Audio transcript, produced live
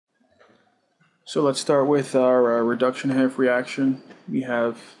So let's start with our reduction half reaction. We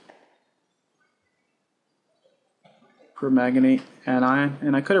have permanganate anion,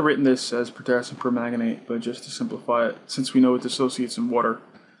 and I could have written this as potassium permanganate, but just to simplify it, since we know it dissociates in water,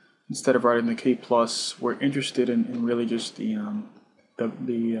 instead of writing the K+, we're interested in really just the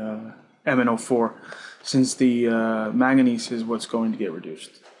KMnO4, since the manganese is what's going to get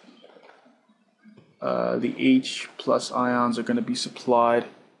reduced. The H+ ions are going to be supplied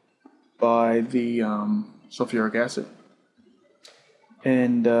by the sulfuric acid,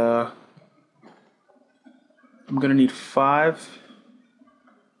 and I'm going to need 5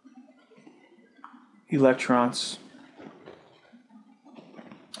 electrons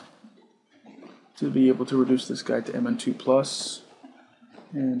to be able to reduce this guy to Mn2+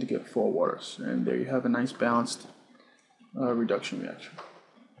 and to get 4 waters. And there you have a nice balanced reduction reaction.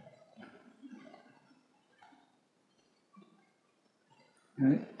 All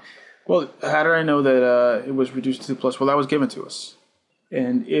right. Well, how did I know that it was reduced to 2+? Well, that was given to us.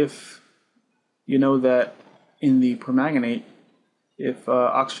 And if you know that in the permanganate, if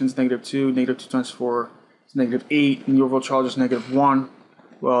oxygen is -2, -2 times 4 is -8, and the overall charge is -1,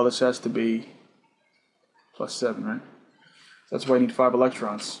 well, this has to be +7, right? That's why I need 5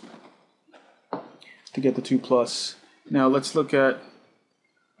 electrons to get the 2+. Now let's look at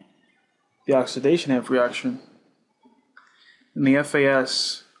the oxidation half reaction. In the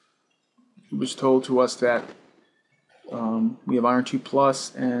FAS, it was told to us that we have iron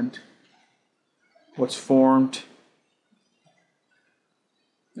 2+, and what's formed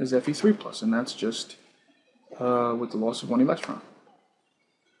is Fe3+, and that's just with the loss of 1 electron.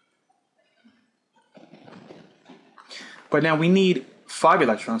 But now we need 5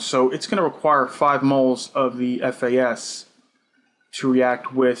 electrons, so it's going to require 5 moles of the FAS to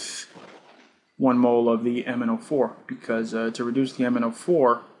react with 1 mole of the MnO4, because to reduce the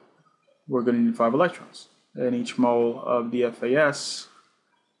MnO4, we're going to need 5 electrons. And each mole of the FAS,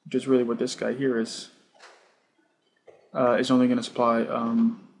 which is really what this guy here is only going to supply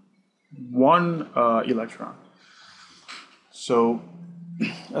 1 electron. So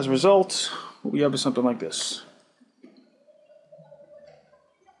as a result, what we have is something like this.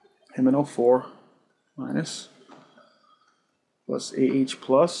 MnO4 minus plus AH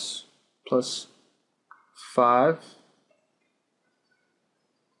plus 5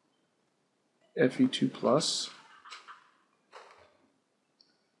 Fe2 plus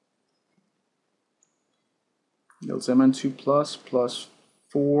yields Mn2 plus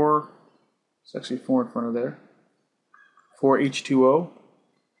 4, it's actually 4 in front of there, 4 H2O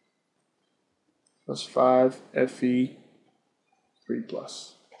plus 5 Fe3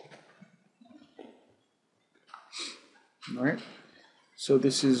 plus. All right, so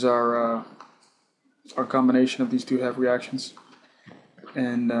this is our combination of these two half reactions,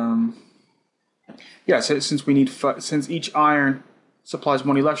 and yeah, so since we need since each iron supplies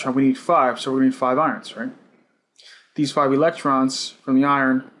 1 electron, we need 5, so we're going to need 5 irons, right? These 5 electrons from the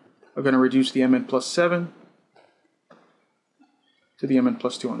iron are going to reduce the Mn+7 to the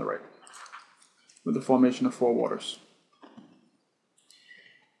Mn+2 on the right, with the formation of 4 waters.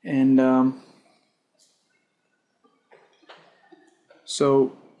 And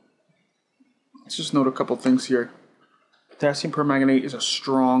so let's just note a couple things here. Potassium permanganate is a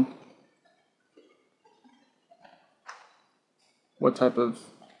strong, what type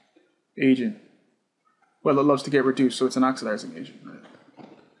of agent? Well, it loves to get reduced, so it's an oxidizing agent. Right?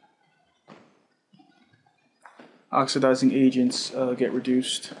 Oxidizing agents get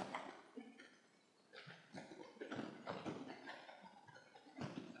reduced.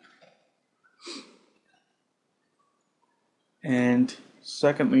 And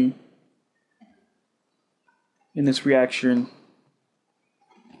secondly, in this reaction,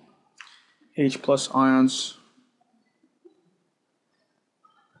 H+ ions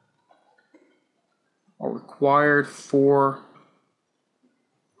are required for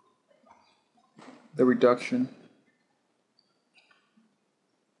the reduction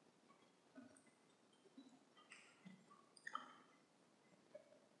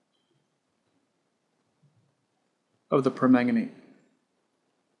of the permanganate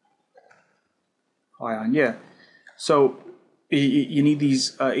ion. Yeah, so you need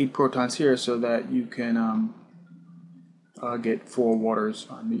these 8 protons here so that you can get 4 waters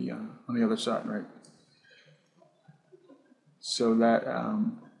on the other side, right? So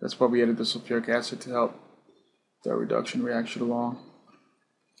that's why we added the sulfuric acid to help the reduction reaction along.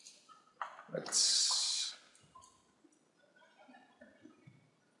 Let's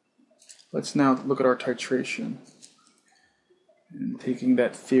now look at our titration and taking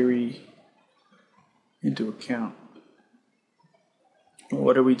that theory into account. Well,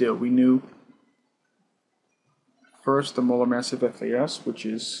 what did we do? We knew first the molar mass of FAS, which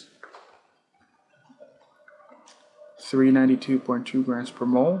is 392.2 grams per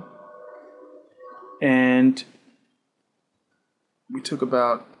mole. And we took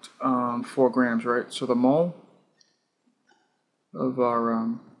about 4 grams, right? So the mole of our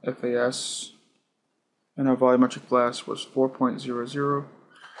FAS and our volumetric blast was 4.00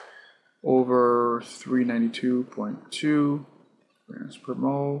 over 392.2 grams per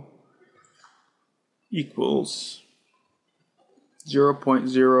mole equals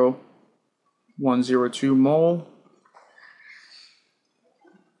 0.0102 mole.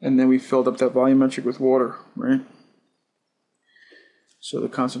 And then we filled up that volumetric with water, right? So the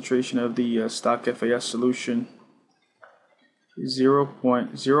concentration of the stock FAS solution is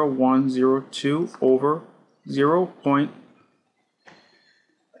 0.0102 over 0.100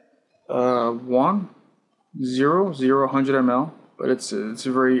 ml, but it's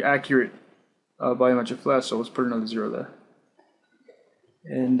a very accurate volumetric flash, so let's put another 0 there.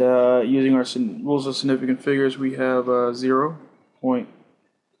 And using our rules of significant figures, we have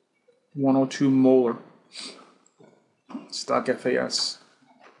 0.102 molar stock FAS.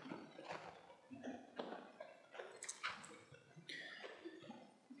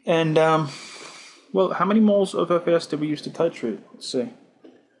 And well, how many moles of FAS did we use to titrate? Let's see.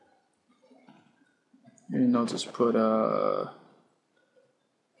 And I'll just put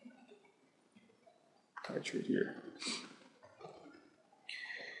titrate here.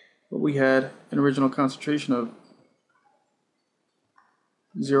 But we had an original concentration of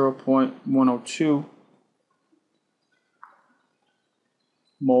 0.102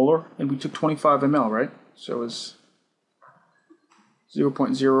 molar, and we took 25 ml, right? So it was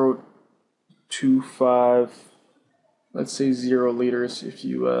 0.025, let's say 0 liters if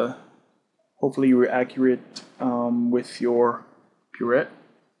you, hopefully you were accurate with your purette.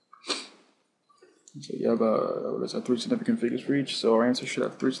 So you have what is that, 3 significant figures for each, so our answer should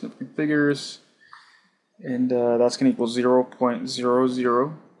have 3 significant figures, and that's going to equal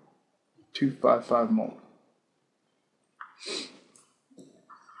 0.00255 mole.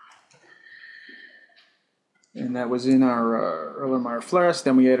 And that was in our Erlenmeyer flask.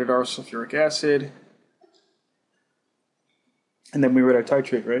 Then we added our sulfuric acid, and then we read our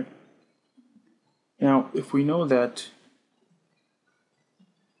titrate, right? Now, if we know that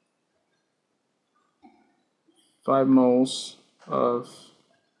 5 moles of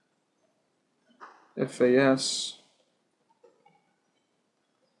FAS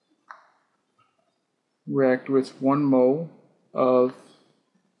react with 1 mole of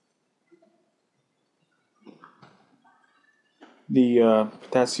the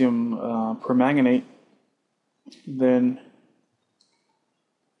potassium permanganate, then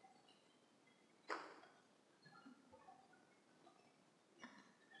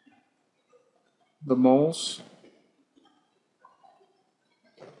the moles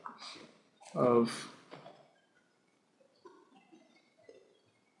of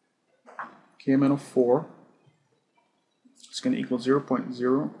KMnO4 is going to equal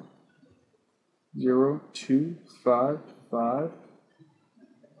 0.00255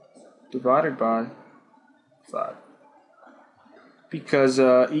 divided by 5, because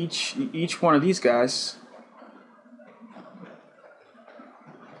each one of these guys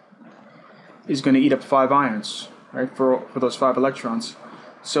is going to eat up 5 ions, right, for those 5 electrons.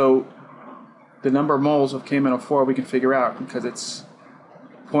 So the number of moles of KMnO4 we can figure out because it's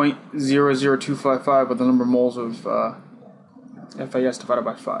 0.00255 with the number of moles of FAS divided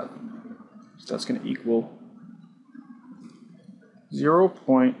by 5. So that's going to equal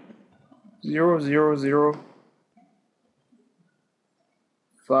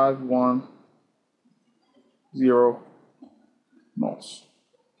 0.000510 moles.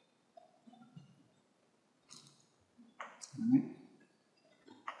 Right.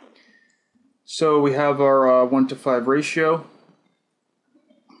 So we have our 1 to 5 ratio,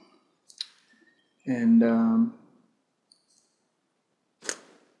 and now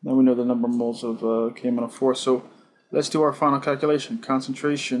we know the number of moles of KMnO4. So let's do our final calculation.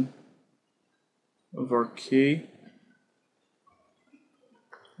 Concentration of our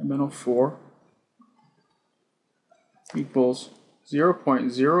KMnO4 equals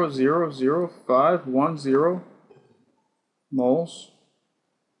 0.000510 moles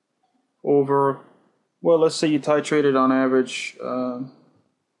over, well, let's say you titrated on average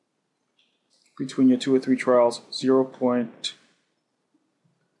between your 2 or 3 trials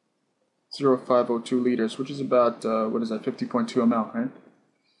 0.0502 liters, which is about, what is that, 50.2 ml, right?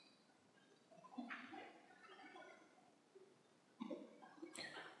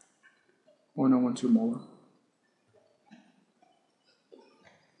 .012 molar.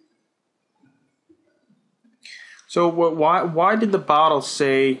 So why did the bottle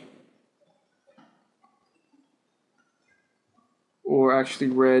say, or actually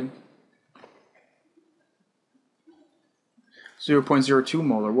read 0.02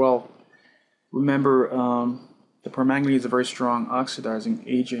 molar? Well, remember, the permanganate is a very strong oxidizing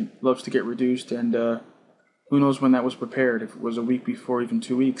agent, loves to get reduced, and who knows when that was prepared. If it was a week before, even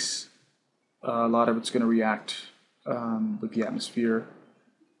 2 weeks, a lot of it's going to react with the atmosphere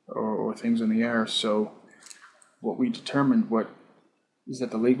or things in the air. So what we determined is that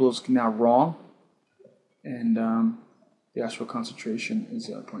the label is now wrong, and the actual concentration is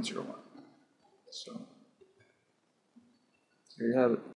 0.01. So there you have it.